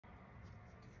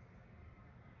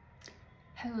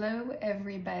Hello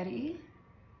everybody.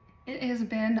 It has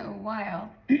been a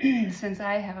while since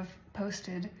I have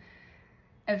posted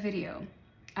a video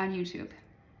on YouTube.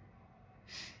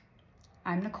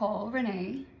 I'm Nicole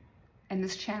Renee and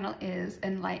this channel is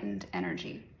Enlightened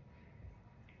Energy.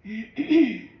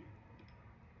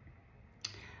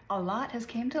 A lot has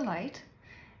came to light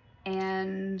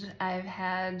and I've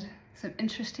had some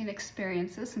interesting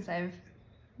experiences since I've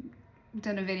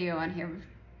done a video on here.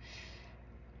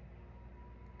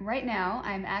 Right now,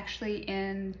 I'm actually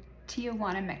in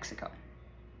Tijuana, Mexico.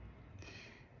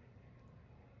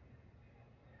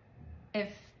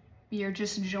 If you're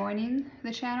just joining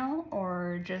the channel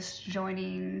or just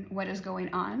joining what is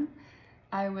going on,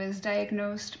 I was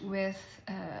diagnosed with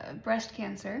breast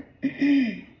cancer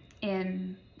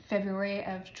in February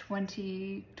of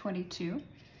 2022,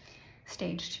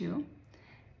 stage 2.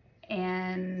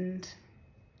 And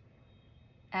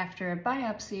after a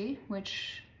biopsy,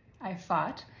 which I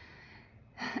fought,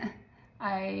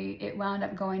 it wound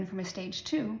up going from a stage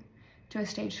 2 to a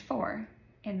stage 4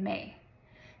 in May.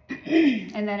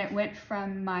 And then it went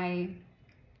from my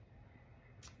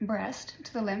breast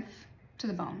to the lymph to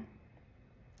the bone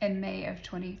in May of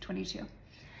 2022.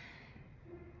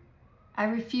 I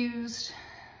refused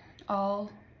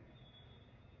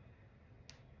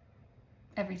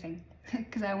everything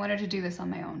because I wanted to do this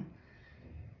on my own.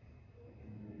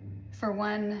 For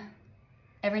one,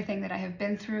 everything that I have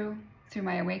been through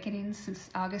my awakenings since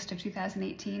August of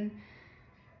 2018,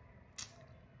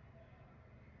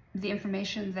 the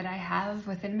information that I have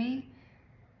within me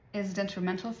is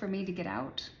detrimental for me to get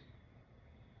out.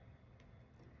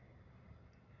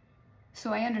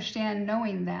 So I understand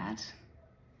knowing that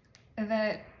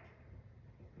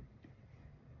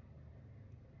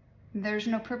there's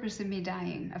no purpose in me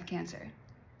dying of cancer.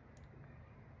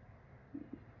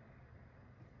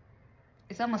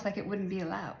 It's almost like it wouldn't be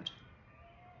allowed.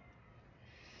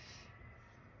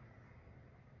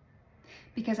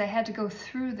 Because I had to go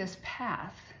through this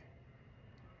path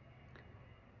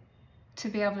to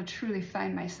be able to truly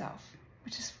find myself,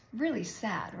 which is really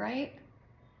sad, right?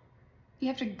 You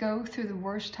have to go through the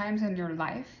worst times in your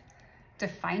life to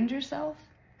find yourself?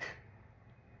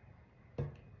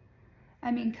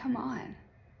 I mean, come on.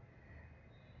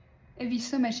 It'd be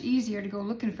so much easier to go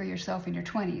looking for yourself in your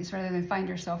 20s rather than find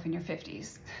yourself in your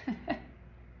 50s.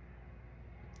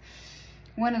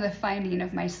 One of the finding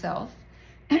of myself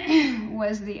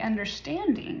was the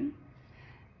understanding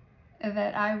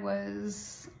that I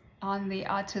was on the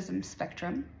autism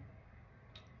spectrum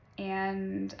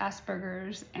and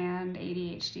Asperger's and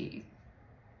ADHD.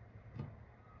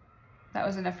 That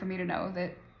was enough for me to know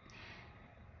that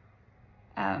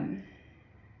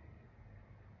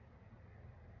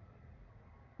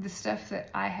the stuff that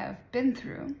I have been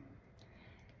through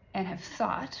and have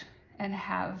thought and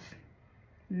have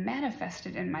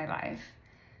manifested in my life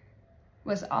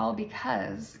was all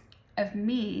because of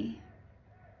me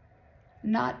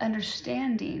not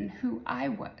understanding who I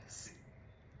was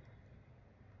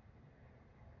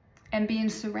and being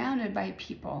surrounded by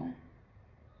people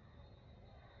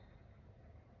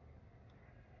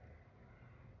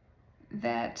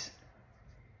that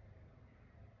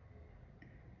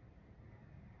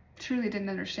truly didn't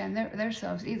understand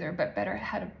themselves either, but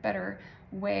had a better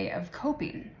way of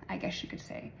coping, I guess you could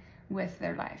say, with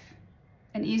their life.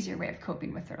 An easier way of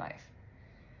coping with their life.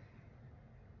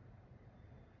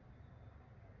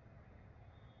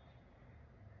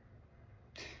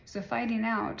 So finding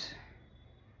out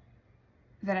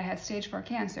that I had stage 4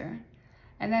 cancer,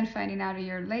 and then finding out a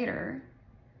year later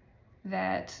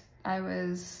that I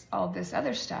was all this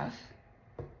other stuff.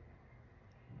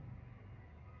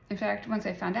 In fact, once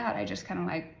I found out, I just kind of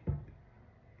like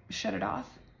shut it off.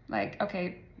 Like,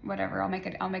 okay, whatever, I'll make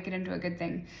it into a good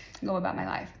thing and go about my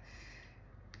life.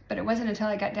 But it wasn't until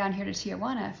I got down here to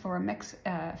Tijuana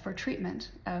for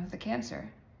treatment of the cancer.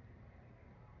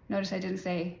 Notice I didn't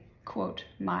say, quote,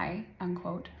 my,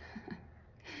 unquote,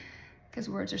 because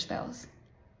words are spells.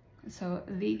 So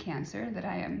the cancer that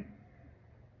I am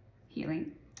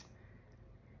healing.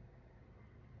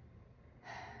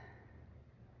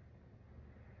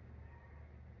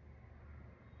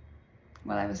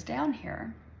 While I was down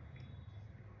here,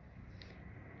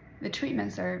 the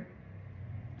treatments are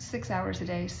 6 hours a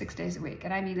day, 6 days a week.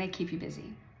 And I mean, they keep you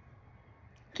busy.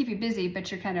 Keep you busy,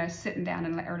 but you're kind of sitting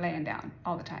down or laying down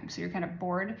all the time. So you're kind of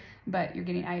bored, but you're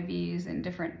getting IVs and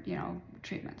different,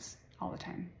 treatments all the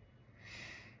time.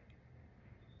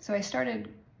 So I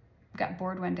got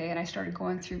bored one day and I started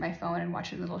going through my phone and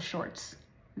watching little shorts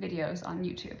videos on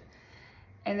YouTube.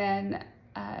 And then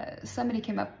somebody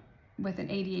came up with an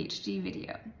ADHD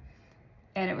video.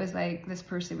 And it was like this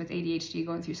person with ADHD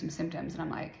going through some symptoms, and I'm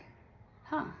like,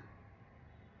 huh.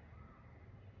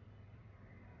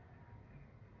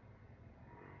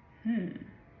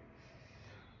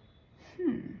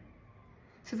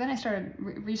 So then I started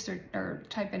research or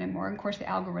typing in more. Of course, the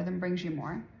algorithm brings you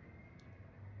more.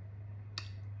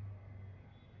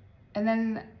 And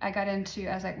then I got into,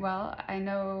 I was like, well, I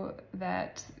know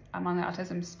that I'm on the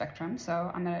autism spectrum,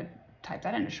 so I'm gonna type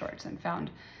that into shorts, and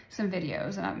found some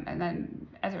videos, and then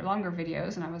other longer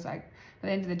videos, and I was like, by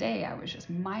the end of the day, I was just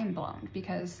mind blown,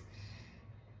 because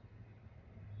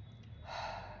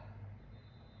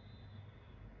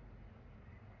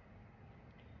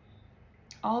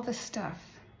all the stuff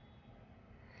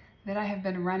that I have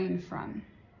been running from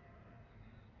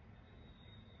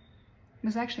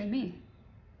was actually me.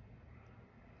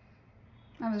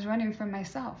 I was running from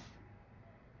myself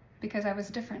because I was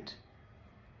different.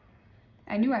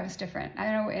 I knew I was different.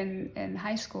 I know in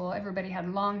high school, everybody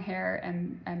had long hair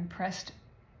and pressed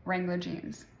Wrangler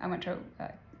jeans. I went to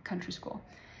a country school,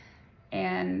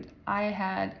 and I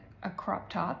had a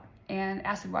crop top and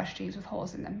acid wash jeans with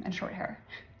holes in them and short hair.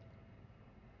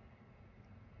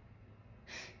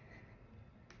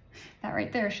 That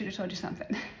right there should have told you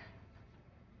something.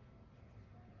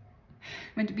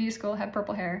 Went to beauty school, had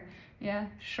purple hair. Yeah,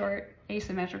 short,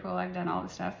 asymmetrical. I've done all the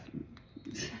stuff.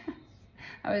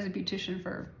 I was a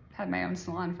beautician had my own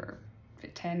salon for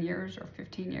 10 years or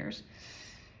 15 years.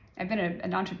 I've been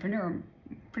an entrepreneur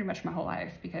pretty much my whole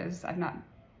life, because I've not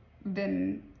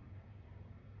been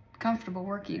comfortable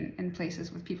working in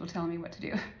places with people telling me what to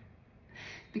do.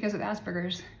 Because of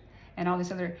Asperger's and all this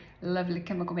other lovely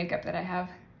chemical makeup that I have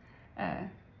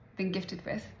been gifted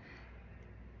with.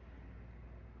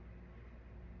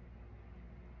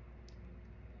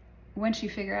 Once you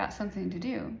figure out something to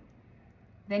do,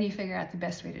 then you figure out the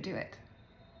best way to do it.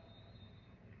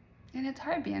 And it's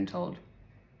hard being told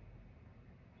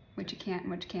what you can't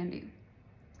and what you can do,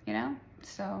 you know?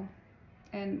 So,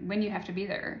 and when you have to be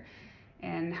there,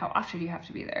 and how often you have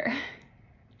to be there,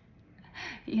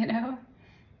 you know?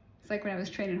 It's like when I was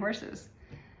training horses.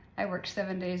 I worked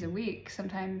 7 days a week,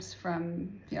 sometimes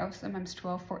sometimes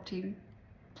 12, 14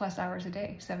 plus hours a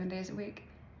day, 7 days a week.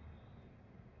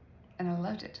 And I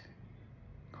loved it.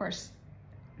 Of course,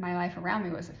 my life around me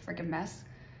was a freaking mess.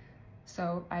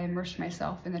 So I immersed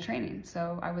myself in the training.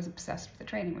 So I was obsessed with the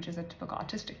training, which is a typical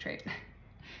autistic trait.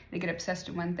 They get obsessed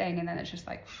with one thing, and then it's just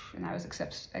like, and I was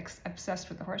obsessed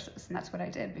with the horses. And that's what I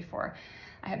did before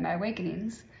I had my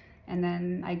awakenings. And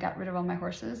then I got rid of all my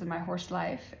horses and my horse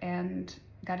life, and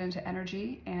got into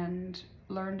energy and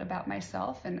learned about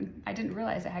myself. And I didn't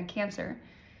realize I had cancer.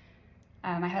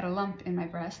 I had a lump in my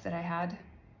breast that I had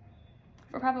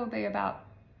for probably about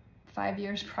 5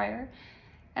 years prior.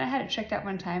 And I had it checked out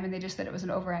one time, and they just said it was an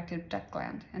overactive duct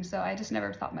gland. And so I just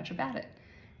never thought much about it.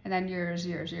 And then years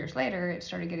later, it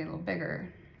started getting a little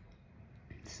bigger.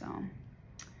 So,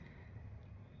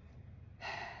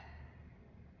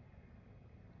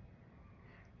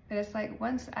 but it's like,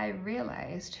 once I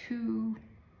realized who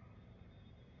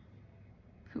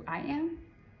I am,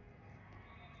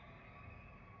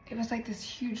 it was like this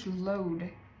huge load.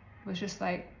 It was just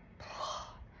like,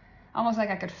 almost like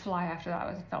I could fly after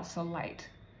that. It felt so light.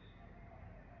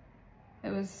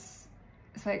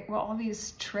 It's like, well, all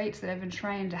these traits that I've been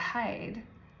trying to hide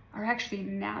are actually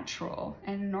natural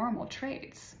and normal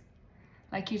traits.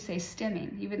 Like you'd say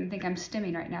stimming. You wouldn't think I'm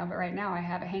stimming right now, but right now I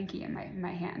have a hanky in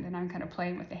my hand, and I'm kind of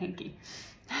playing with the hanky.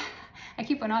 I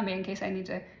keep one on me in case I need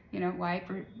to, wipe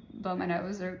or blow my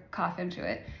nose or cough into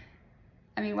it.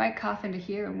 I mean, why cough into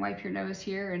here and wipe your nose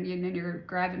here, and then you're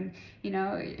grabbing,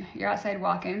 you're outside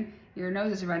walking, your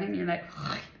nose is running, you're like,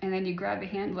 and then you grab the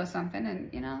handle of something,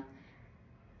 and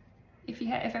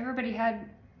if everybody had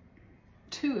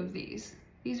 2 of these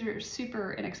are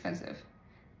super inexpensive.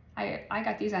 I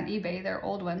got these on eBay. They're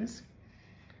old ones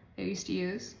I used to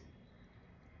use.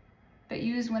 But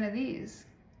use one of these.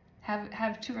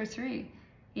 Have 2 or 3.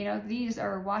 These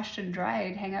are washed and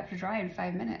dried, hang up to dry in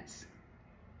 5 minutes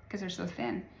because they're so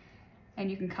thin. And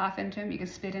you can cough into them, you can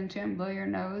spit into them, blow your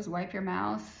nose, wipe your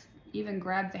mouth, even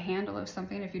grab the handle of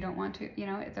something if you don't want to.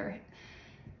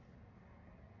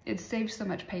 It saves so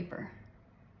much paper.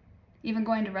 Even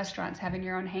going to restaurants, having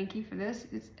your own hanky for this,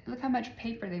 look how much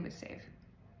paper they would save.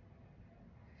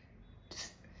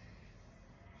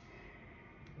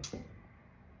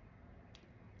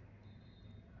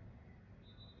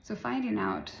 So finding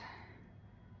out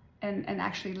and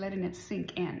actually letting it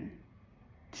sink in.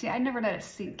 See, I never let it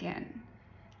sink in.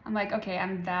 I'm like, okay,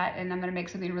 I'm that, and I'm gonna make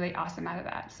something really awesome out of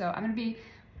that. So I'm gonna be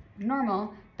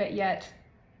normal, but yet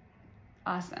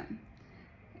awesome.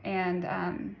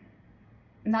 And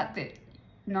not that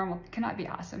normal cannot be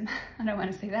awesome. I don't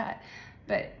want to say that.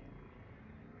 But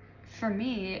for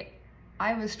me,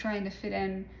 I was trying to fit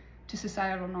in to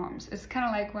societal norms. It's kind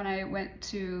of like when I went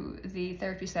to the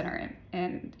therapy center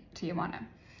in Tijuana.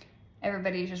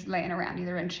 Everybody's just laying around,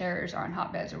 either in chairs or on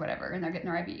hotbeds or whatever, and they're getting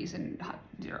their IVs and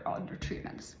all their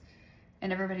treatments.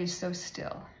 And everybody's so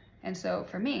still. And so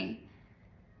for me,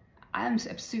 I'm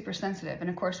super sensitive. And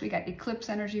of course, we got eclipse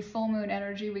energy, full moon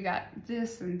energy, we got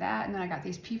this and that, and then I got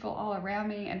these people all around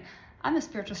me, and I'm a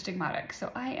spiritual stigmatic,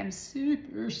 so I am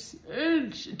super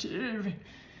sensitive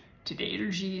to the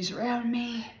energies around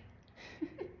me.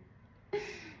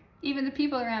 Even the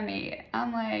people around me,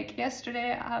 I'm like,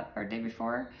 yesterday or day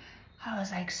before, I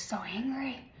was like so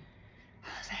angry. I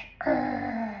was like,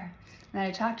 "Urgh." And then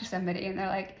I talked to somebody and they're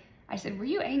like, I said, were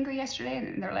you angry yesterday?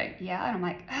 And they're like, yeah. And I'm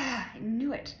like, I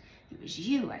knew it. It was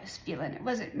you I was feeling. It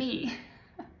wasn't me.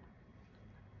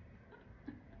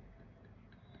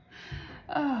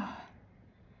 Oh,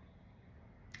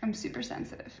 I'm super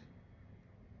sensitive.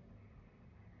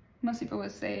 Most people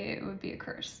would say it would be a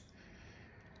curse.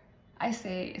 I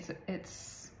say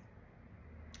it's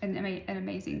an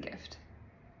amazing gift.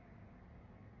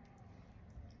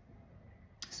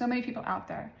 So many people out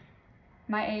there,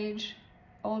 my age,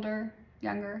 older,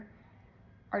 younger,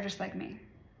 are just like me.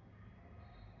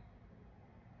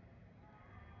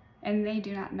 And they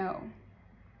do not know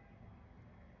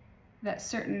that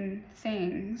certain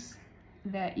things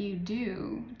that you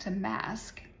do to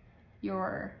mask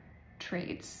your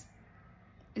traits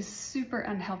is super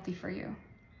unhealthy for you.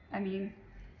 I mean,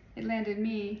 it landed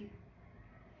me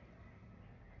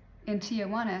in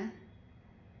Tijuana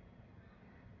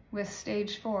with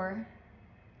stage 4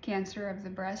 cancer of the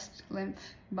breast, lymph,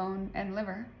 bone, and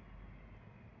liver.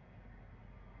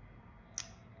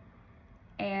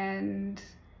 And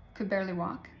could barely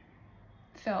walk.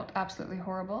 Felt absolutely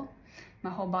horrible. My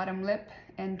whole bottom lip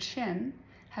and chin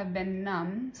have been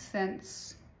numb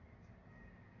since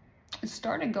it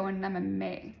started going numb in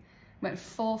May. Went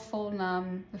full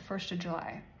numb the 1st of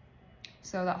July.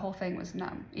 So that whole thing was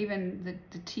numb. Even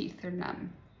the teeth are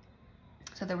numb.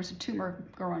 So there was a tumor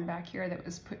growing back here that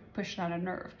was pushing out a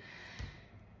nerve.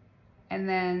 And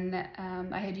then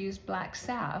I had used black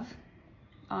salve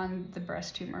on the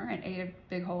breast tumor and ate a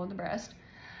big hole in the breast.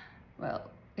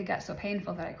 Well, it got so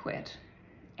painful that I quit.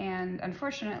 And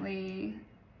unfortunately,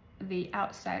 the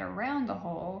outside around the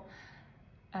hole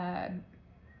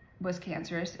was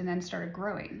cancerous and then started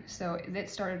growing. So it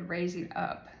started raising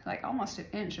up like almost an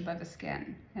inch above the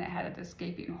skin, and it had this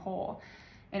gaping hole.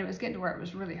 And it was getting to where it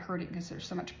was really hurting because there's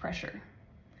so much pressure.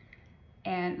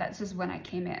 And this is when I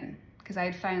came in, because I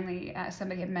had finally,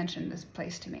 somebody had mentioned this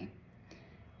place to me.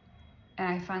 And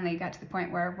I finally got to the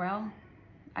point where, well,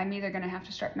 I'm either gonna have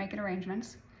to start making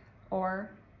arrangements or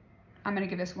I'm gonna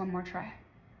give this one more try.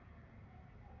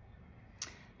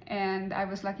 And I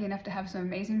was lucky enough to have some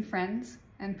amazing friends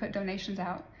and put donations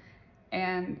out,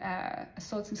 and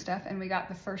sold some stuff, and we got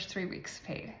the first 3 weeks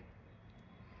paid.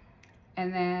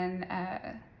 And then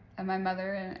my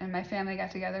mother and my family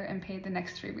got together and paid the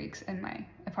next 3 weeks in my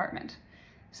apartment.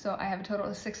 So I have a total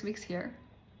of 6 weeks here,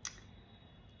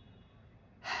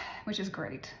 which is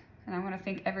great. And I want to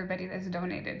thank everybody that's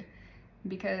donated,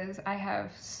 because I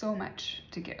have so much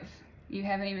to give. You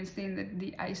haven't even seen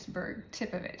the iceberg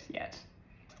tip of it yet.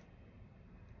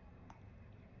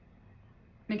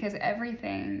 Because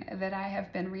everything that I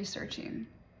have been researching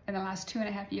in the last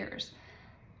 2.5 years,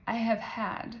 I have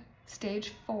had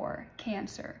stage 4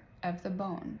 cancer of the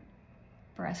bone,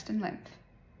 breast and lymph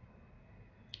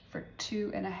for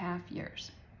 2.5 years.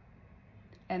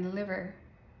 And liver,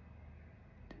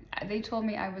 they told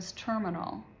me I was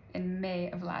terminal in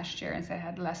May of last year and said I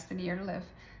had less than a year to live.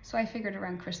 So I figured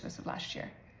around Christmas of last year.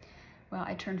 Well,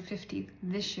 I turned 50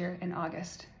 this year in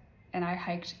August, and I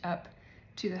hiked up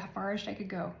to the farthest I could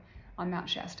go on Mount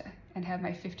Shasta and had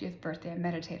my 50th birthday. I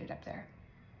meditated up there.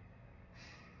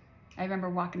 I remember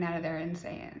walking out of there and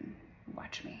saying,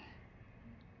 watch me.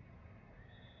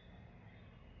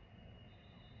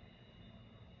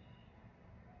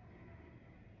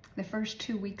 The first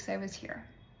 2 weeks I was here,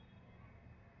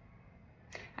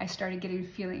 I started getting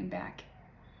feeling back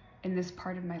in this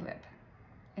part of my lip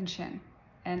and chin,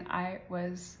 and I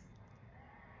was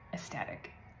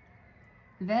ecstatic.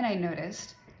 Then I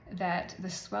noticed that the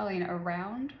swelling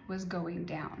around was going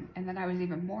down, and then I was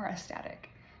even more ecstatic.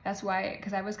 That's why,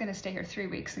 because I was gonna stay here 3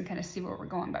 weeks and kind of see where we're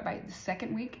going, but by the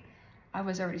second week, I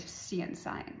was already seeing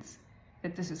signs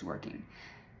that this is working.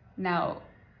 Now,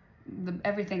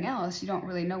 everything else, you don't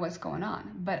really know what's going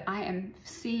on, but I am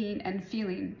seeing and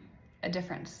feeling a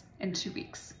difference in 2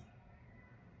 weeks.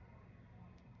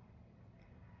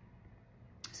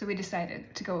 So we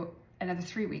decided to go another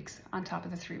 3 weeks on top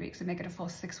of the 3 weeks and make it a full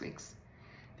 6 weeks.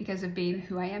 Because of being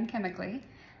who I am chemically,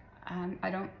 I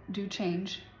don't do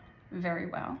change very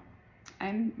well.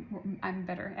 I'm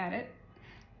better at it.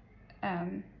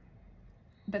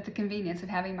 But the convenience of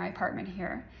having my apartment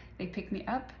here, they pick me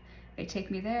up, they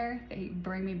take me there, they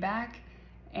bring me back,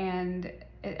 and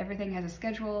everything has a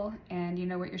schedule, and you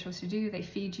know what you're supposed to do. They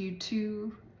feed you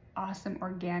 2 awesome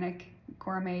organic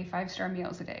gourmet 5-star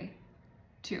meals a day,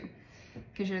 2,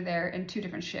 because you're there in 2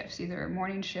 different shifts, either a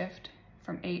morning shift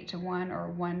from 8 to 1 or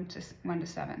 1 to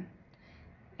 7.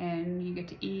 And you get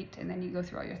to eat, and then you go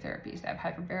through all your therapies. They have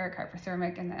hyperbaric,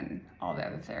 hyperthermic, and then all the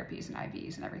other therapies and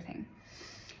IVs and everything.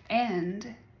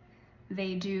 And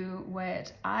they do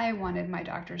what I wanted my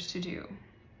doctors to do,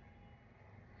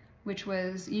 which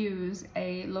was use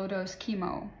a low-dose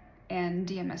chemo and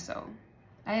DMSO.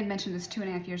 I had mentioned this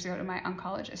 2.5 years ago to my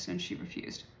oncologist, and she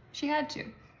refused. She had to.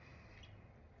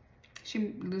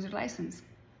 She'd lose her license.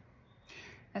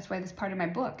 That's why this part of my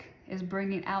book is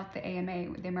bringing out the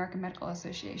AMA, the American Medical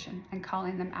Association, and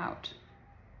calling them out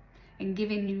and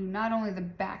giving you not only the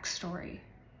backstory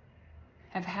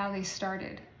of how they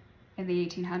started in the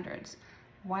 1800s,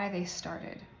 why they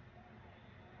started,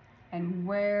 and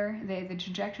where their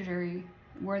trajectory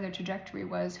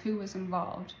was, who was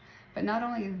involved. But not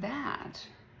only that,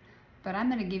 but I'm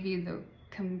going to give you the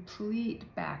complete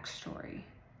backstory,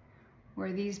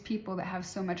 where these people that have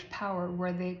so much power,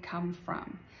 where they come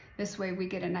from. This way we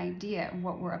get an idea of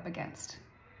what we're up against.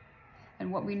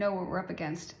 And what we know what we're up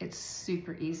against, it's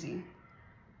super easy.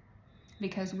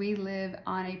 Because we live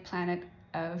on a planet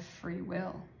of free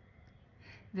will.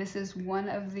 This is one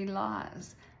of the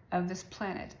laws of this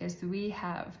planet, is that we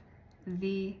have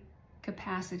the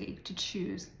capacity to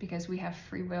choose, because we have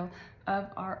free will of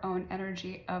our own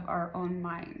energy, of our own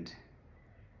mind.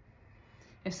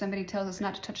 If somebody tells us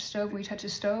not to touch a stove, and we touch a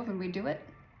stove and we do it,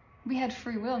 we had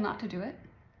free will not to do it.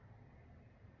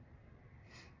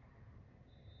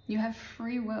 You have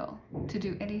free will to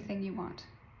do anything you want.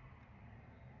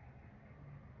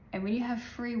 And when you have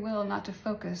free will not to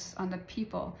focus on the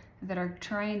people that are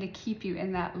trying to keep you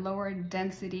in that lower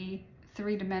density,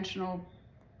 3-dimensional,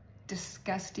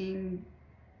 disgusting,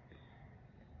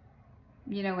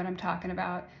 you know what I'm talking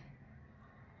about,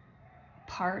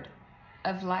 part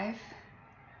of life,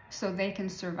 so they can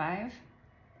survive.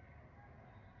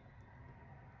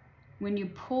 When you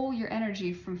pull your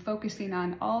energy from focusing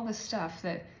on all the stuff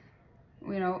that,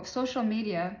 you know, social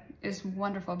media is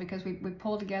wonderful, because we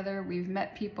pull together, we've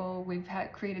met people, we've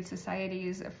created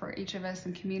societies for each of us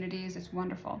and communities. It's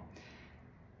wonderful.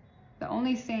 The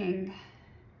only thing,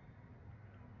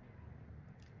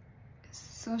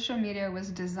 social media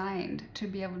was designed to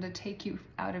be able to take you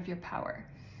out of your power,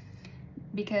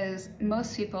 because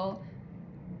most people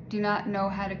do not know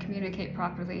how to communicate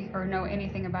properly or know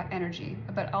anything about energy,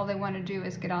 but all they want to do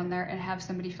is get on there and have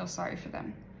somebody feel sorry for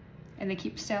them. And they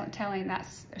keep selling that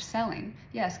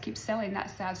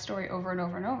sad story over and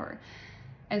over and over.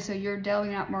 And so you're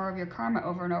delving out more of your karma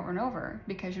over and over and over,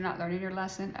 because you're not learning your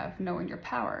lesson of knowing your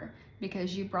power,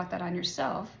 because you brought that on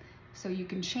yourself, so you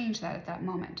can change that at that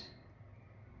moment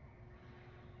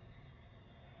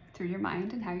through your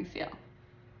mind and how you feel.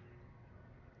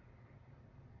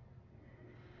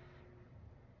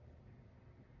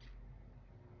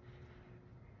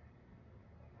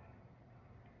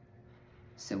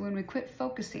 So when we quit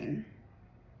focusing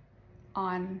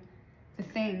on the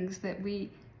things that we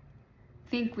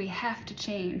think we have to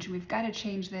change, we've got to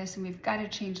change this, and we've got to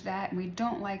change that, and we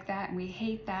don't like that, and we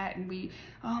hate that, and we,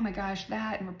 oh my gosh,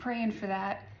 that, and we're praying for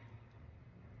that.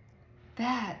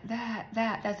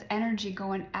 That's energy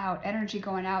going out,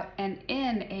 and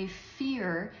in a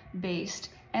fear-based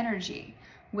energy,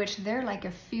 which they're like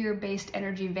a fear-based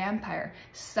energy vampire,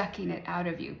 sucking it out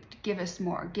of you. Give us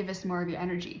more of your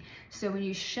energy. So when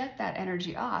you shut that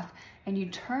energy off and you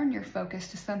turn your focus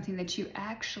to something that you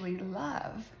actually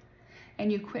love,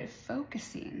 and you quit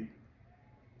focusing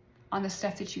on the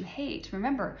stuff that you hate.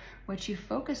 Remember, what you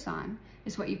focus on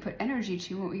is what you put energy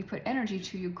to, and what you put energy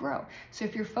to, you grow. So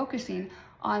if you're focusing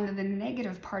on the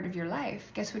negative part of your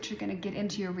life, guess what you're gonna get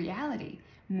into your reality?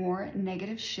 More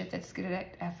negative shit that's gonna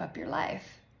F up your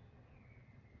life.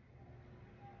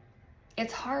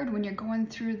 It's hard when you're going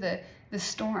through the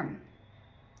storm.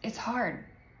 It's hard.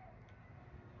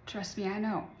 Trust me, I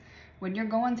know. When you're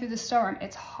going through the storm,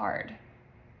 it's hard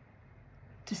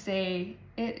to say,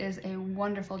 it is a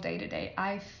wonderful day today.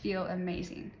 I feel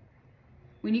amazing.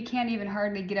 When you can't even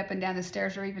hardly get up and down the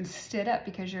stairs or even sit up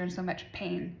because you're in so much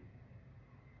pain.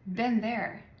 Been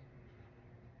there.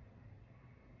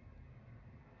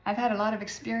 I've had a lot of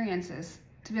experiences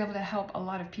to be able to help a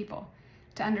lot of people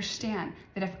to understand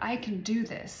that if I can do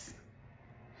this,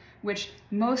 which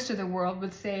most of the world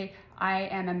would say I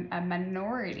am a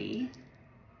minority,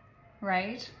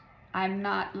 right? I'm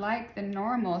not like the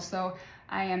normal, so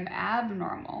I am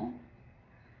abnormal.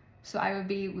 So I would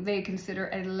be, they consider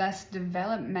a less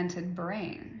developmented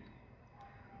brain.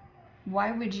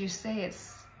 Why would you say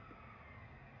it's,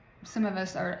 some of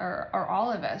us or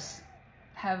all of us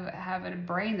have a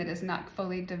brain that is not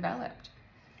fully developed?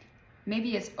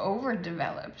 Maybe it's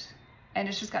overdeveloped and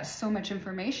it's just got so much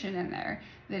information in there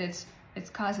that it's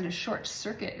causing a short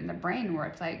circuit in the brain where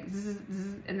it's like zzz,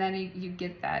 zzz, and then you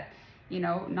get that, you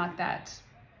know, not that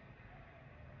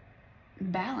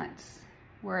balance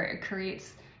where it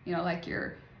creates, you know, like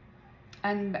you're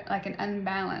like an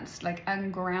unbalanced, like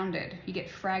ungrounded. You get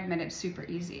fragmented super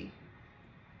easy.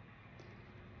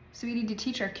 So we need to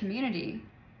teach our community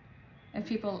of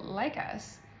people like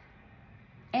us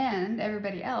and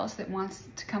everybody else that wants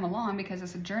to come along, because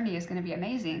this journey is going to be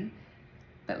amazing,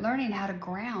 but learning how to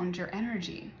ground your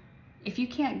energy. If you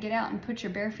can't get out and put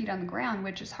your bare feet on the ground,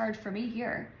 which is hard for me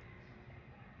here,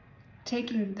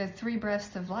 taking the 3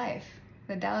 breaths of life,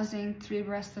 the dowsing 3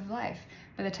 breaths of life,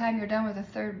 by the time you're done with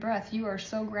the 3rd breath, you are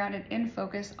so grounded, in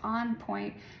focus, on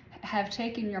point, have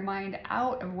taken your mind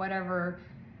out of whatever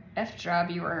F job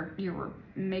you were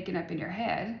making up in your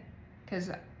head. Because,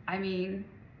 I mean,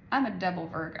 I'm a double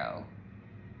Virgo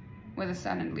with a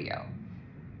sun in Leo,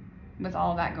 with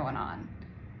all that going on.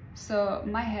 So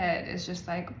my head is just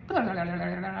like, blah, blah, blah, blah,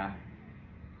 blah, blah.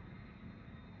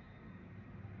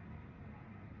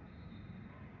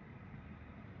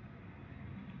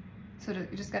 So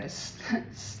you just got to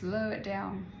slow it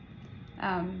down,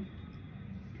 and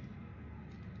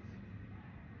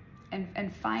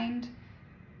find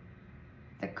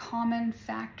the common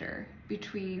factor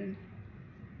between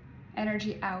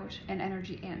energy out and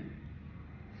energy in.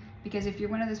 Because if you're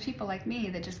one of those people like me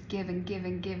that just give and give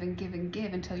and give and give and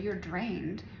give until you're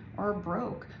drained or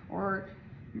broke, or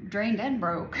drained and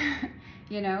broke,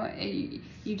 you know,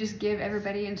 you just give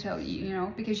everybody until, you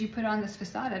know, because you put on this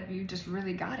facade of you just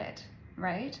really got it,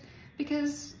 right?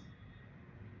 Because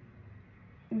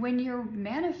when you're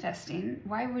manifesting,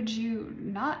 why would you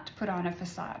not put on a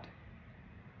facade?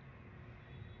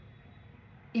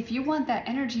 If you want that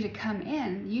energy to come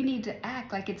in, you need to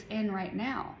act like it's in right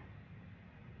now.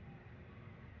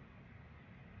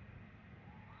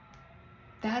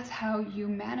 That's how you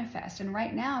manifest. And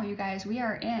right now, you guys, we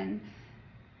are in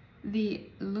the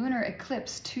lunar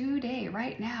eclipse today.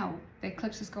 Right now, the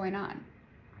eclipse is going on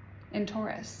in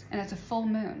Taurus, and it's a full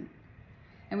moon.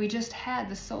 And we just had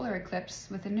the solar eclipse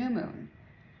with the new moon.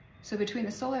 So between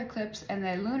the solar eclipse and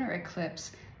the lunar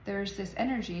eclipse, there's this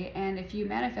energy, and if you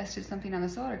manifested something on the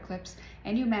solar eclipse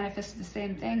and you manifested the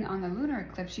same thing on the lunar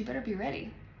eclipse, you better be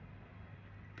ready.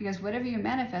 Because whatever you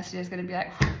manifested is going to be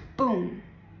like, boom,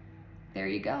 there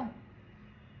you go.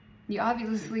 You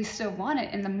obviously still want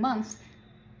it in the month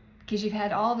because you've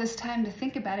had all this time to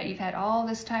think about it. You've had all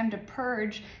this time to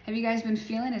purge. Have you guys been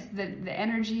feeling it? The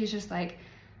energy is just like,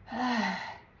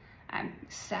 I'm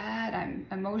sad, I'm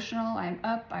emotional, I'm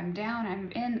up, I'm down, I'm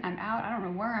in, I'm out, I don't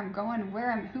know where I'm going,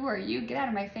 who are you? Get out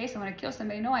of my face, I want to kill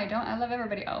somebody. No, I don't, I love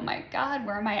everybody. Oh my God,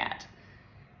 where am I at?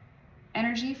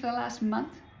 Energy for the last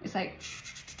month, it's like,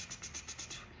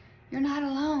 you're not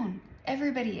alone.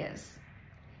 Everybody is.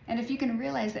 And if you can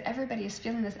realize that everybody is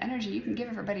feeling this energy, you can give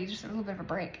everybody just a little bit of a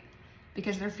break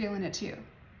because they're feeling it too.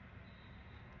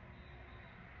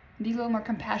 Be a little more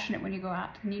compassionate when you go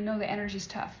out and you know the energy's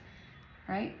tough,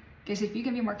 right? Because if you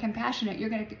can be more compassionate, you're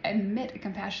going to emit a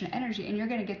compassionate energy, and you're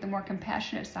going to get the more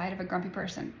compassionate side of a grumpy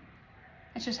person.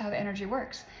 That's just how the energy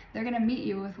works. They're going to meet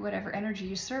you with whatever energy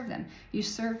you serve them. You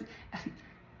serve...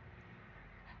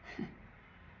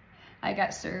 I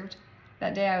got served.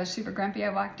 That day I was super grumpy. I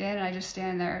walked in and I just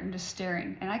stand there and just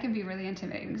staring. And I can be really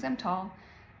intimidating because I'm tall.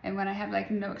 And when I have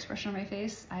like no expression on my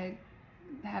face, I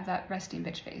have that resting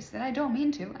bitch face. That I don't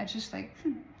mean to. I just like...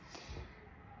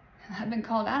 I've been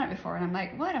called out on it before, and I'm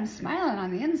like, what? I'm smiling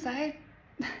on the inside.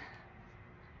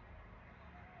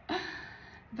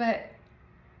 But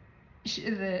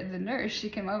the nurse, she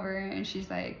came over and she's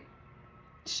like,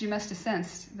 she must have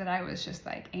sensed that I was just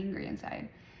like angry inside,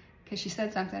 because she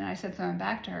said something and I said something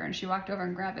back to her, and she walked over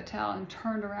and grabbed the towel and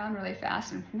turned around really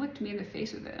fast and whipped me in the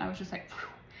face with it. And I was just like, whew.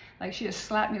 Like she just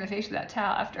slapped me in the face with that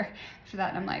towel after that.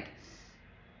 And I'm like,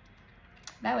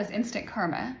 that was instant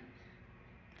karma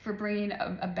for bringing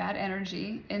a bad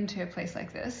energy into a place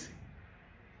like this,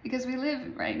 because we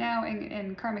live right now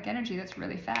in karmic energy that's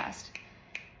really fast,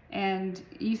 and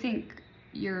you think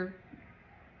your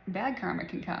bad karma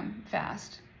can come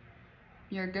fast,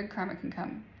 your good karma can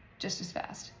come just as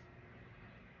fast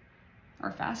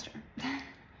or faster.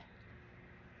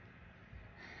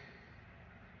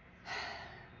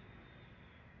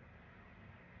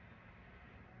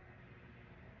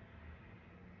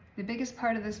 The biggest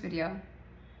part of this video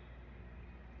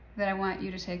that I want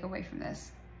you to take away from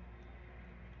this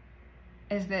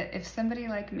is that if somebody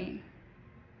like me,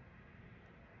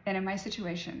 and in my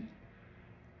situation,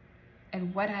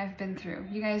 and what I've been through,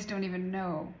 you guys don't even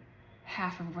know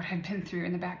half of what I've been through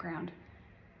in the background.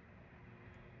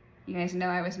 You guys know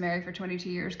I was married for 22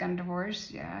 years, got a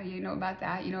divorce. Yeah, you know about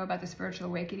that. You know about the spiritual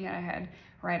awakening I had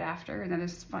right after, and then the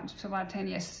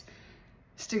spontaneous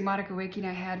stigmatic awakening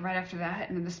I had right after that,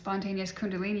 and then the spontaneous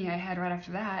kundalini I had right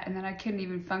after that, and then I couldn't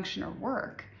even function or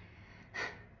work.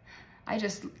 I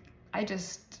was in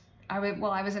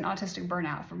autistic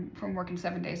burnout from working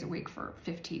 7 days a week for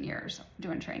 15 years,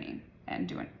 doing training and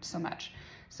doing so much.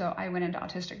 So I went into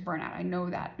autistic burnout. I know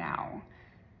that now.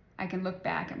 I can look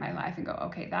back at my life and go,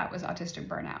 okay, that was autistic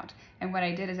burnout. And what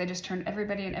I did is I just turned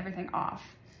everybody and everything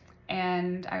off.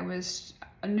 And I was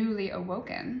newly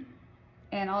awoken.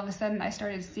 And all of a sudden I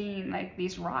started seeing like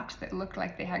these rocks that looked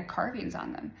like they had carvings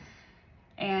on them.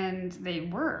 And they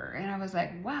were, and I was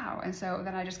like, wow. And so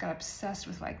then I just got obsessed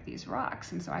with like these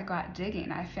rocks. And so I got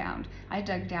digging. I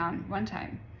dug down one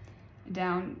time,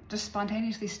 just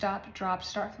spontaneously stopped, dropped,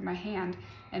 start from my hand,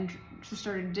 and just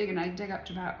started digging. I dig up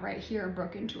to about right here and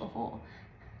broke into a hole.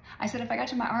 I said, if I got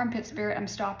to my armpit, spirit, I'm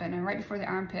stopping. And right before the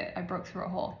armpit, I broke through a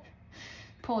hole.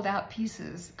 Pulled out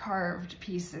pieces, carved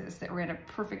pieces that were in a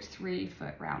perfect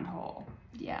 3-foot round hole.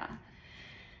 Yeah.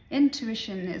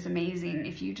 Intuition is amazing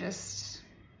if you just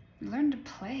learn to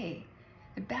play.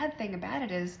 The bad thing about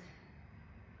it is,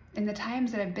 in the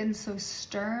times that I've been so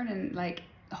stern and like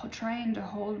trying to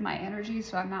hold my energy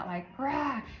so I'm not like,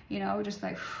 rah, you know, just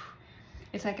like,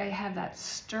 it's like I have that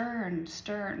stern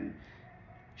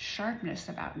sharpness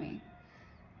about me.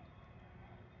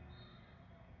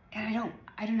 And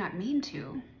I do not mean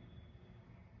to.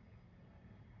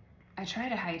 I try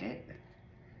to hide it,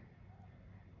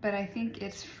 but I think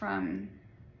it's from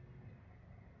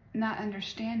not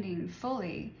understanding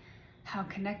fully how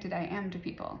connected I am to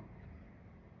people.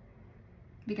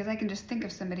 Because I can just think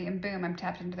of somebody and boom, I'm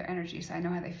tapped into their energy, so I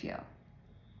know how they feel.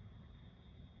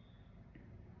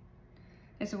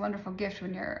 It's a wonderful gift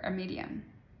when you're a medium,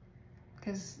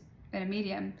 because in a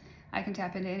medium, I can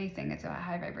tap into anything. It's a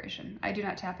high vibration. I do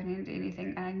not tap into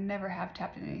anything, and I never have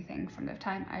tapped into anything from the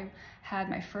time I had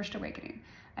my first awakening.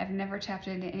 I've never tapped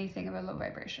into anything of a low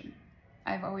vibration.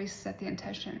 I've always set the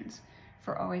intentions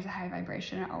for always a high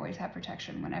vibration and always have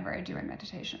protection whenever I do my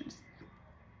meditations,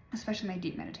 especially my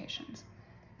deep meditations.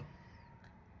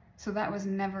 So that was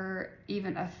never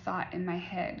even a thought in my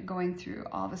head going through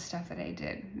all the stuff that I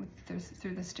did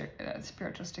through the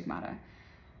spiritual stigmata.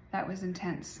 That was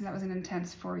intense. That was an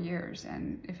intense 4 years.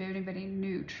 And if anybody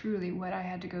knew truly what I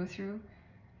had to go through,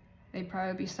 they'd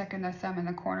probably be sucking their thumb in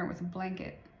the corner with a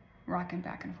blanket, rocking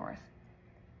back and forth.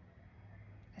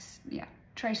 Yeah,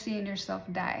 try seeing yourself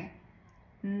die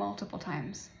multiple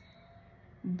times.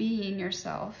 Being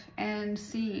yourself and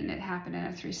seeing it happen in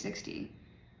a 360.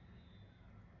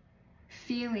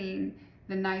 Feeling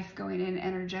the knife going in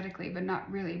energetically, but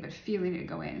not really, but feeling it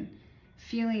go in.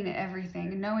 Feeling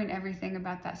everything, knowing everything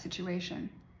about that situation,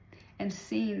 and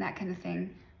seeing that kind of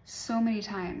thing so many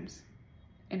times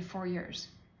in 4 years.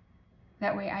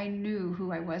 That way I knew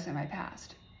who I was in my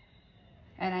past,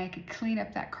 and I could clean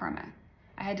up that karma.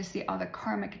 I had to see all the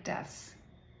karmic deaths.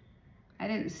 I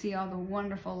didn't see all the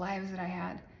wonderful lives that I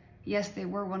had. Yes, they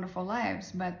were wonderful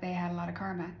lives, but they had a lot of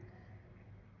karma.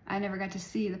 I never got to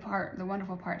see the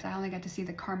wonderful parts. I only got to see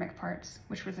the karmic parts,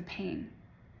 which were the pain.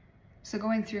 So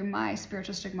going through my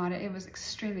spiritual stigmata, it was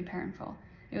extremely painful.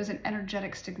 It was an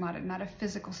energetic stigmata, not a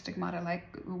physical stigmata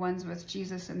like the ones with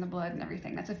Jesus and the blood and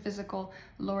everything. That's a physical,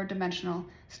 lower dimensional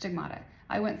stigmata.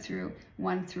 I went through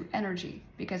one through energy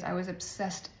because I was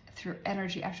obsessed through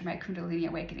energy after my Kundalini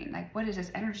awakening. Like, what is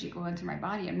this energy going through my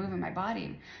body and moving my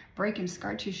body, breaking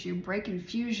scar tissue, breaking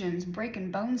fusions,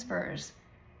 breaking bone spurs.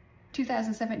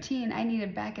 2017, I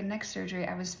needed back and neck surgery.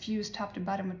 I was fused top to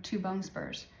bottom with 2 bone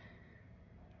spurs.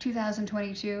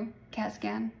 2022, CAT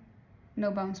scan,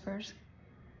 no bone spurs,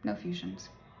 no fusions.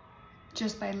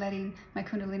 Just by letting my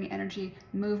Kundalini energy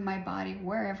move my body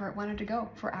wherever it wanted to go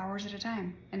for hours at a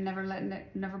time and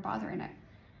never bothering it.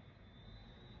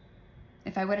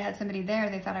 If I would have had somebody there,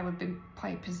 they thought I would be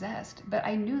probably possessed. But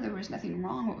I knew there was nothing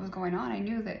wrong with what was going on. I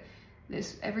knew that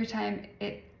every time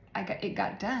it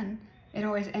got done, it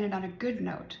always ended on a good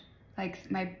note. Like,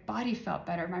 my body felt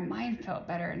better, my mind felt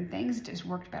better, and things just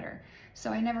worked better.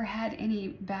 So I never had any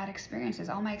bad experiences.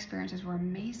 All my experiences were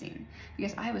amazing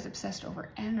because I was obsessed over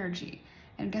energy.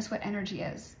 And guess what energy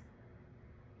is?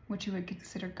 What you would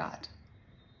consider God.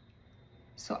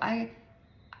 So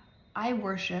I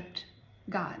worshiped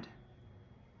God.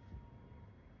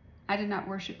 I did not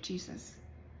worship Jesus.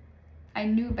 I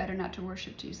knew better not to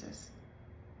worship Jesus.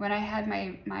 When I had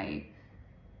my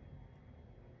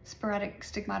sporadic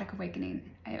stigmatic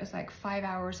awakening, it was like 5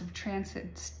 hours of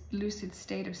transit, lucid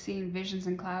state of seeing visions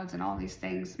and clouds and all these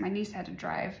things. My niece had to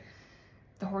drive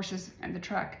the horses and the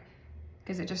truck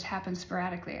because it just happened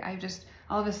sporadically.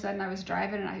 All of a sudden I was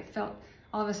driving and I felt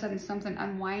all of a sudden something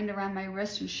unwind around my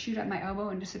wrist and shoot at my elbow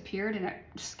and disappeared, and it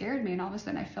scared me, and all of a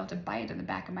sudden I felt a bite in the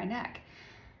back of my neck.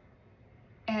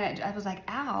 And I was like,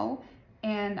 ow.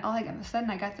 And all of a sudden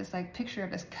I got this like picture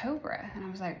of this cobra, and I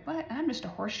was like, what? And I'm just a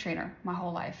horse trainer my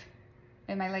whole life,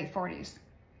 in my late 40s.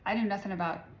 I knew nothing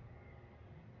about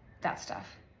that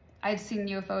stuff. I had seen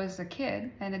UFOs as a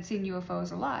kid and had seen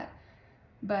UFOs a lot,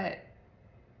 but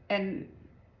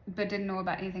didn't know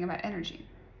about anything about energy.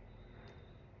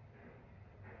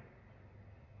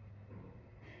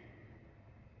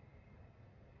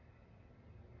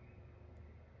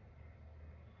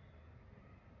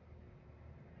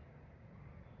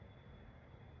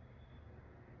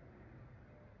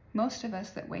 Most of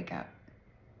us that wake up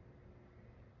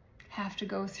have to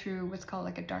go through what's called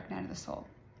like a dark night of the soul.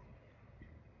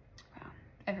 Wow.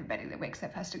 Everybody that wakes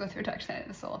up has to go through a dark night of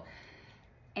the soul.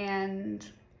 And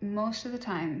most of the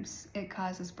times it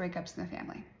causes breakups in the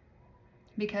family,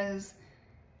 because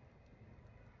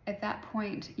at that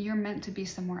point you're meant to be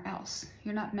somewhere else.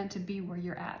 You're not meant to be where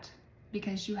you're at,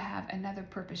 because you have another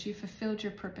purpose. You fulfilled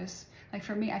your purpose. Like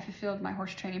for me, I fulfilled my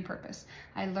horse training purpose.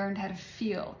 I learned how to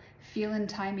feel and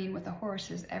timing with the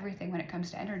horse is everything when it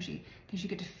comes to energy, because you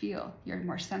get to feel, you're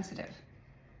more sensitive.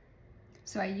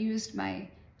 So I used my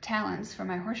talents from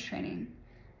my horse training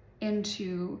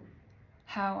into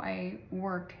how I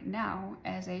work now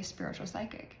as a spiritual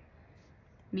psychic,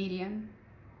 medium,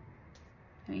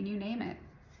 I mean, you name it.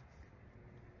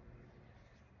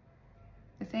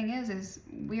 The thing is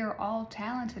we are all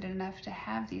talented enough to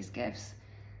have these gifts.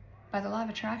 By the law of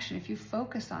attraction, if you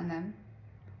focus on them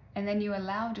and then you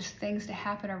allow just things to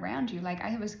happen around you, like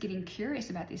I was getting curious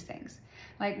about these things.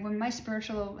 Like when my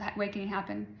spiritual awakening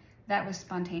happened, that was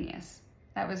spontaneous.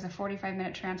 That was a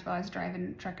 45-minute trance while I was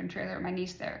driving truck and trailer with my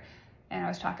niece there, and I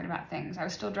was talking about things. I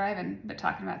was still driving, but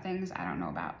talking about things I don't know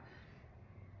about.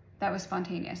 That was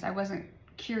spontaneous. I wasn't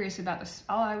curious about this.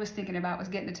 All I was thinking about was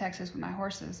getting to Texas with my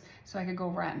horses so I could go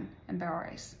run and barrel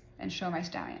race and show my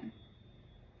stallion.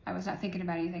 I was not thinking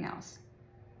about anything else.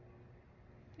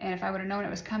 And if I would have known it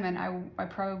was coming, I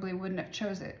probably wouldn't have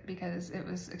chose it, because it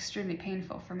was extremely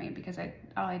painful for me, because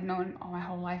all I'd known all my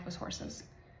whole life was horses.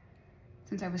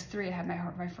 Since I was 3, I had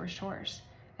my first horse.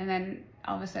 And then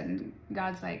all of a sudden,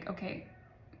 God's like, okay,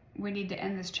 we need to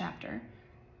end this chapter.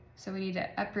 So we need to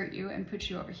uproot you and put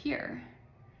you over here.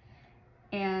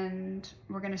 And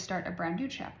we're going to start a brand new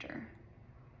chapter.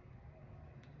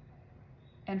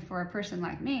 And for a person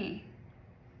like me,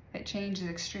 that change is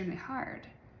extremely hard.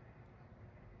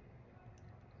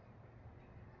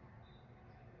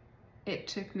 It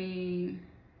took me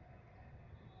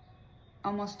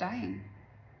almost dying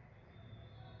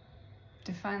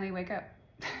to finally wake up.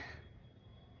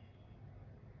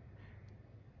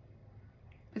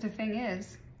 But the thing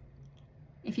is,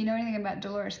 if you know anything about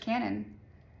Dolores Cannon,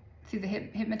 through the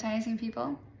hypnotizing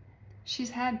people, she's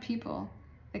had people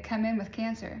that come in with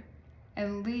cancer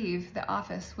and leave the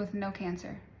office with no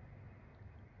cancer.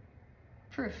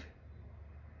 Proof.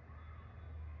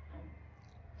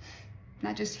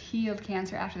 Not just healed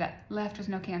cancer after that, left with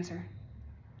no cancer.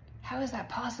 How is that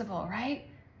possible, right?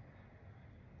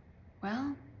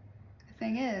 Well, the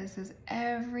thing is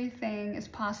everything is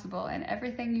possible, and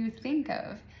everything you think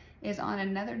of is on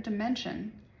another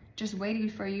dimension, just waiting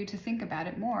for you to think about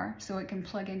it more so it can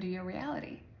plug into your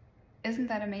reality. Isn't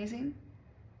that amazing?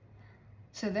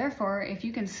 So therefore, if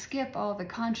you can skip all the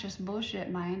conscious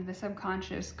bullshit mind, the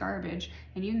subconscious garbage,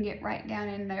 and you can get right down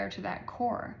in there to that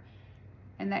core,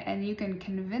 and you can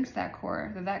convince that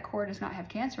core does not have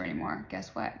cancer anymore,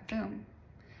 guess what? Boom.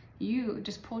 You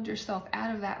just pulled yourself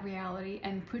out of that reality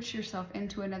and put yourself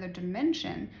into another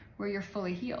dimension where you're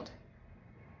fully healed.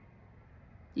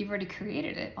 You've already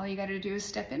created it. All you got to do is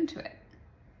step into it.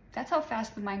 That's how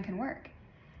fast the mind can work.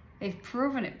 They've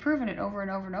proven it over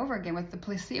and over and over again with the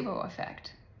placebo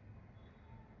effect.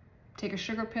 Take a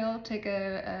sugar pill, take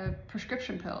a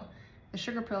prescription pill. The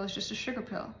sugar pill is just a sugar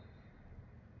pill.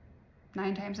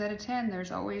 9 times out of 10,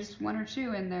 there's always 1 or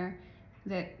 2 in there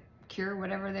that cure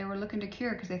whatever they were looking to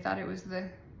cure, because they thought it was the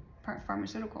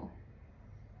pharmaceutical.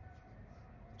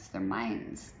 It's their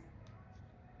minds.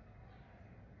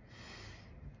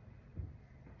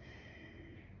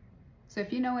 So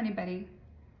if you know anybody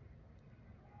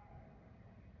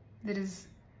that is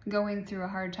going through a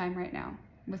hard time right now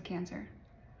with cancer,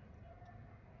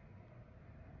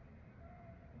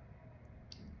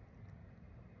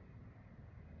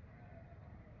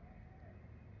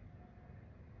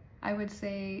 I would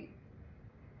say,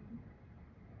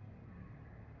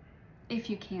 if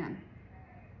you can,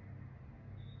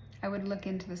 I would look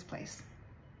into this place.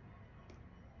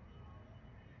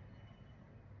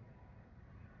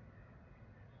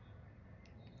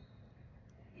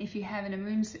 If you have an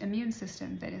immune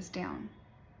system that is down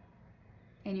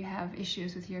and you have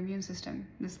issues with your immune system,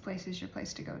 this place is your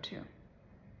place to go to.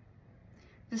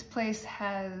 This place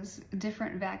has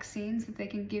different vaccines that they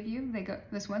can give you.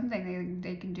 This one thing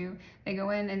they can do, they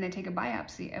go in and they take a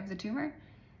biopsy of the tumor,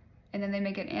 and then they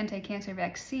make an anti-cancer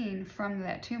vaccine from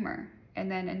that tumor and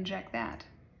then inject that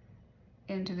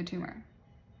into the tumor.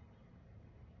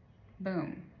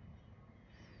 Boom.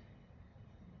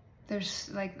 There's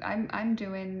like, I'm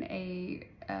doing a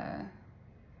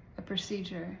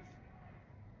procedure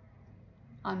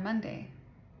on Monday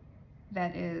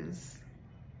that is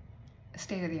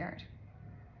state of the art.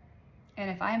 And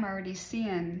if I'm already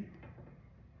seeing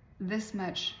this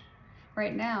much,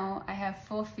 right now I have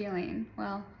full feeling,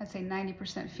 well, I'd say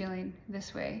 90% feeling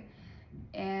this way,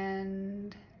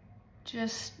 and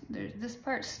just this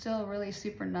part's still really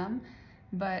super numb,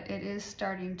 but it is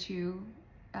starting to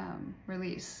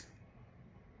release.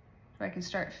 So I can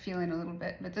start feeling a little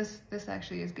bit, but this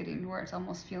actually is getting to where it's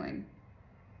almost feeling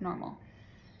normal.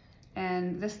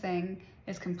 And this thing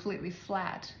is completely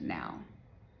flat now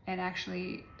and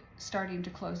actually starting to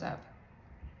close up.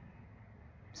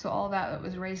 So all that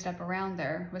was raised up around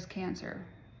there was cancer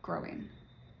growing.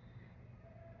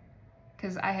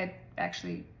 Because I had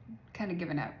actually kind of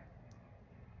given up.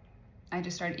 I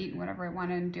just started eating whatever I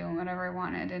wanted and doing whatever I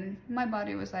wanted, and my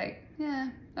body was like, yeah,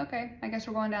 okay, I guess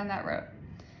we're going down that road.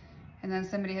 And then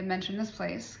somebody had mentioned this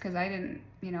place, because I didn't,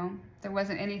 there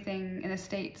wasn't anything in the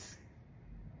States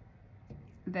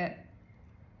that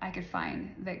I could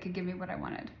find that could give me what I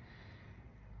wanted.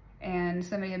 And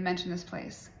somebody had mentioned this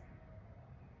place.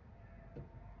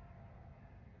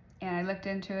 And I looked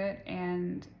into it,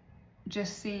 and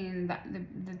just seeing that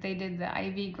they did the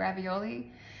IV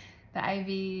gravioli, the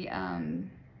IV,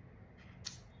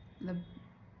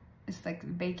 it's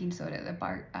like baking soda, the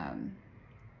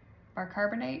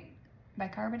bicarbonate. I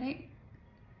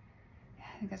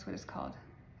think that's what it's called.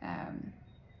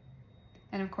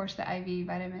 And of course the IV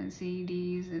vitamin C,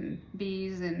 D's, and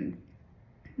B's, and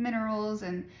minerals,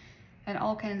 and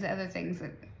all kinds of other things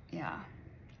that, yeah,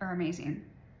 are amazing.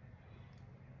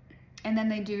 And then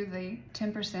they do the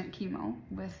 10% chemo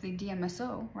with the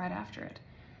DMSO right after it,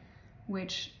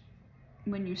 which,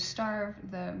 when you starve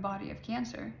the body of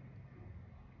cancer,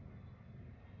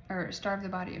 or starve the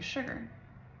body of sugar,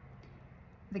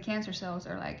 the cancer cells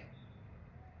are like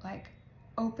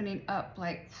opening up,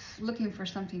 like looking for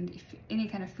something, any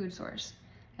kind of food source.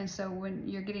 And so when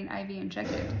you're getting IV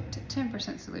injected to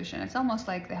 10% solution, it's almost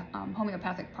like the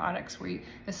homeopathic products, where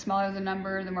the smaller the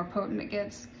number, the more potent it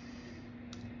gets.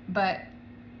 But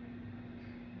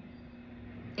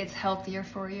it's healthier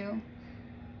for you.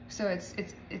 So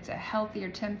it's a healthier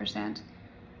 10%,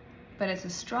 but it's a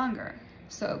stronger.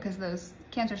 So, because those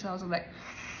cancer cells are like,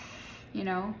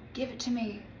 give it to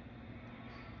me.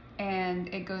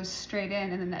 And it goes straight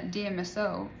in, and then that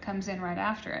DMSO comes in right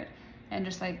after it and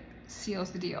just like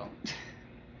seals the deal.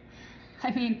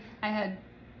 I mean, I had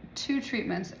 2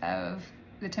 treatments of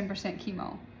the 10%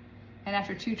 chemo, and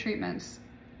after 2 treatments,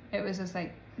 it was just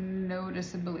like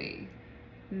noticeably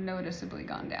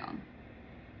gone down.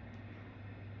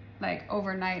 Like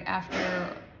overnight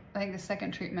after, I think, the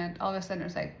second treatment, all of a sudden it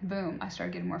was like, boom, I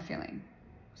started getting more feeling.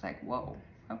 It's like, whoa,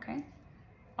 okay,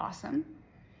 awesome.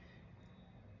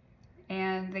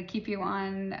 And they keep you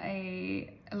on a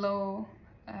low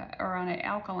or on an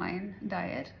alkaline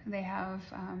diet. They have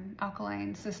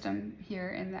alkaline system here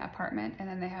in the apartment, and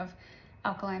then they have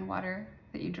alkaline water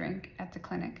that you drink at the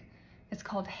clinic. It's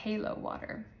called Halo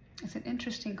water. It's an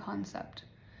interesting concept.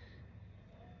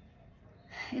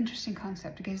 Interesting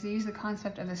concept, because they use the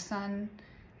concept of the sun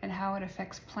and how it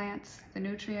affects plants, the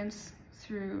nutrients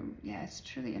through, yeah, it's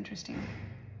truly interesting.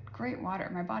 Great water.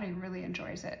 My body really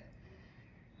enjoys it.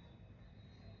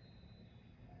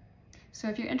 So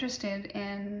if you're interested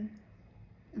in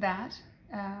that,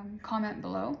 comment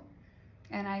below,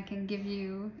 and I can give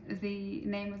you the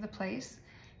name of the place.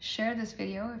 Share this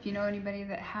video if you know anybody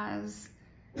that has,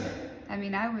 I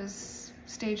mean, I was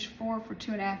stage 4 for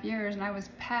 2.5 years, and I was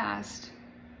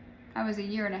a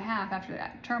year and a half after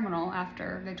that terminal,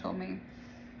 after they told me.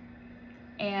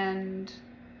 And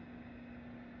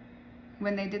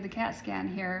when they did the CAT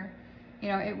scan here,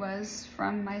 it was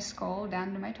from my skull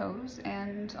down to my toes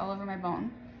and all over my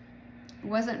bone. It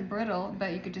wasn't brittle,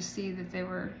 but you could just see that they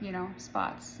were,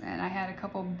 spots. And I had a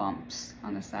couple bumps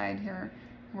on the side here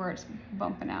where it's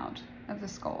bumping out of the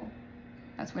skull.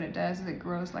 That's what it does, is it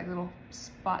grows like little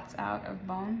spots out of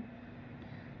bone.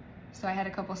 So I had a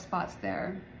couple spots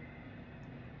there.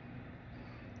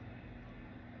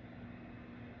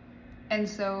 And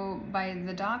so by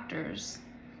the doctors,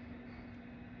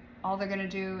 all they're gonna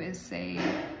do is say,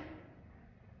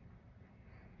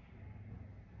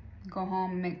 go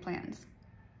home and make plans.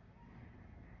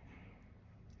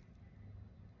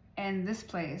 And this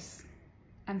place,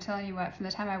 I'm telling you what, from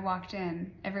the time I walked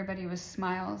in, everybody was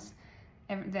smiles.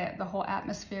 The whole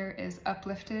atmosphere is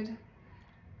uplifted.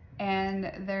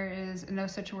 And there is no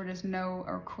such word as no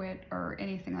or quit or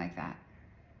anything like that.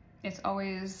 It's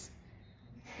always,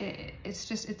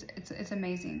 it's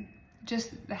amazing.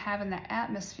 Just having the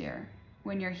atmosphere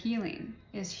when you're healing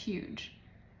is huge.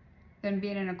 Than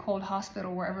being in a cold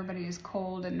hospital where everybody is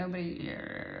cold and nobody,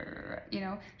 you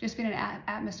know, just being in an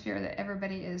atmosphere that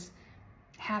everybody is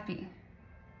happy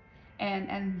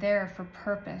and there for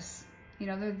purpose. You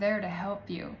know, they're there to help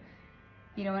you.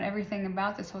 You know, and everything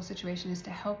about this whole situation is to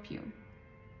help you.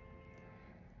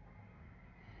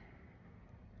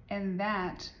 And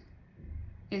that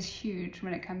is huge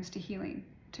when it comes to healing,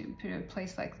 to a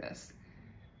place like this.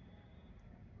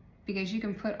 Because you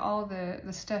can put all the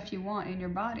stuff you want in your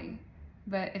body,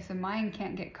 but if the mind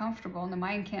can't get comfortable and the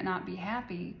mind can't not be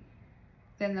happy,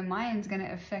 then the mind's going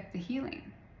to affect the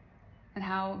healing and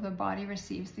how the body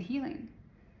receives the healing.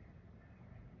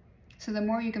 So the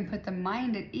more you can put the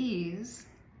mind at ease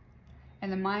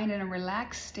and the mind in a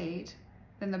relaxed state,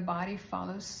 then the body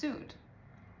follows suit.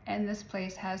 And this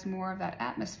place has more of that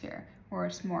atmosphere where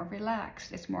it's more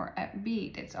relaxed, it's more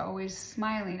upbeat, it's always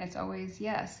smiling, it's always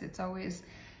yes, it's always,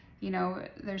 you know,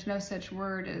 there's no such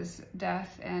word as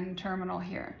death and terminal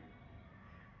here.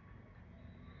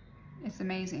 It's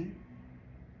amazing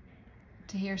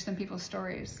to hear some people's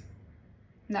stories,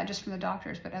 not just from the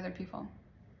doctors, but other people.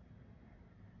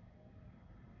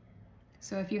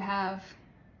 So if you have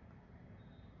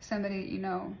somebody you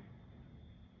know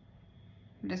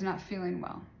who is not feeling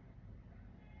well,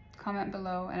 comment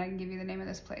below and I can give you the name of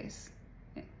this place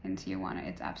in Tijuana.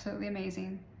 It's absolutely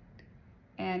amazing.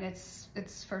 And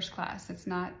it's first class. It's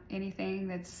not anything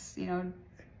that's, you know,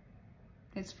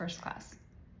 it's first class.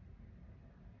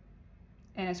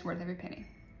 And it's worth every penny.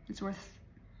 It's worth,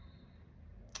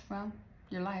 well,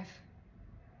 your life.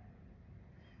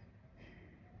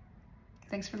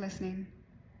 Thanks for listening.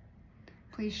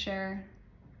 Please share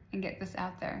and get this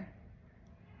out there.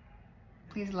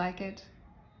 Please like it.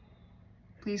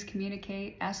 Please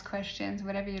communicate, ask questions,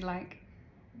 whatever you like.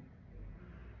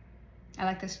 I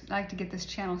like to get this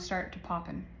channel start to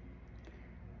popping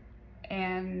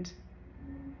and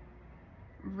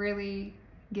really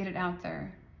get it out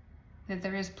there that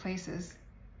there is places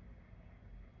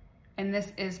and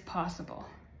this is possible.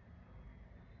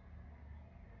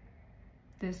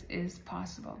 This is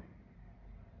possible.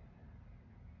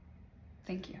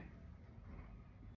 Thank you.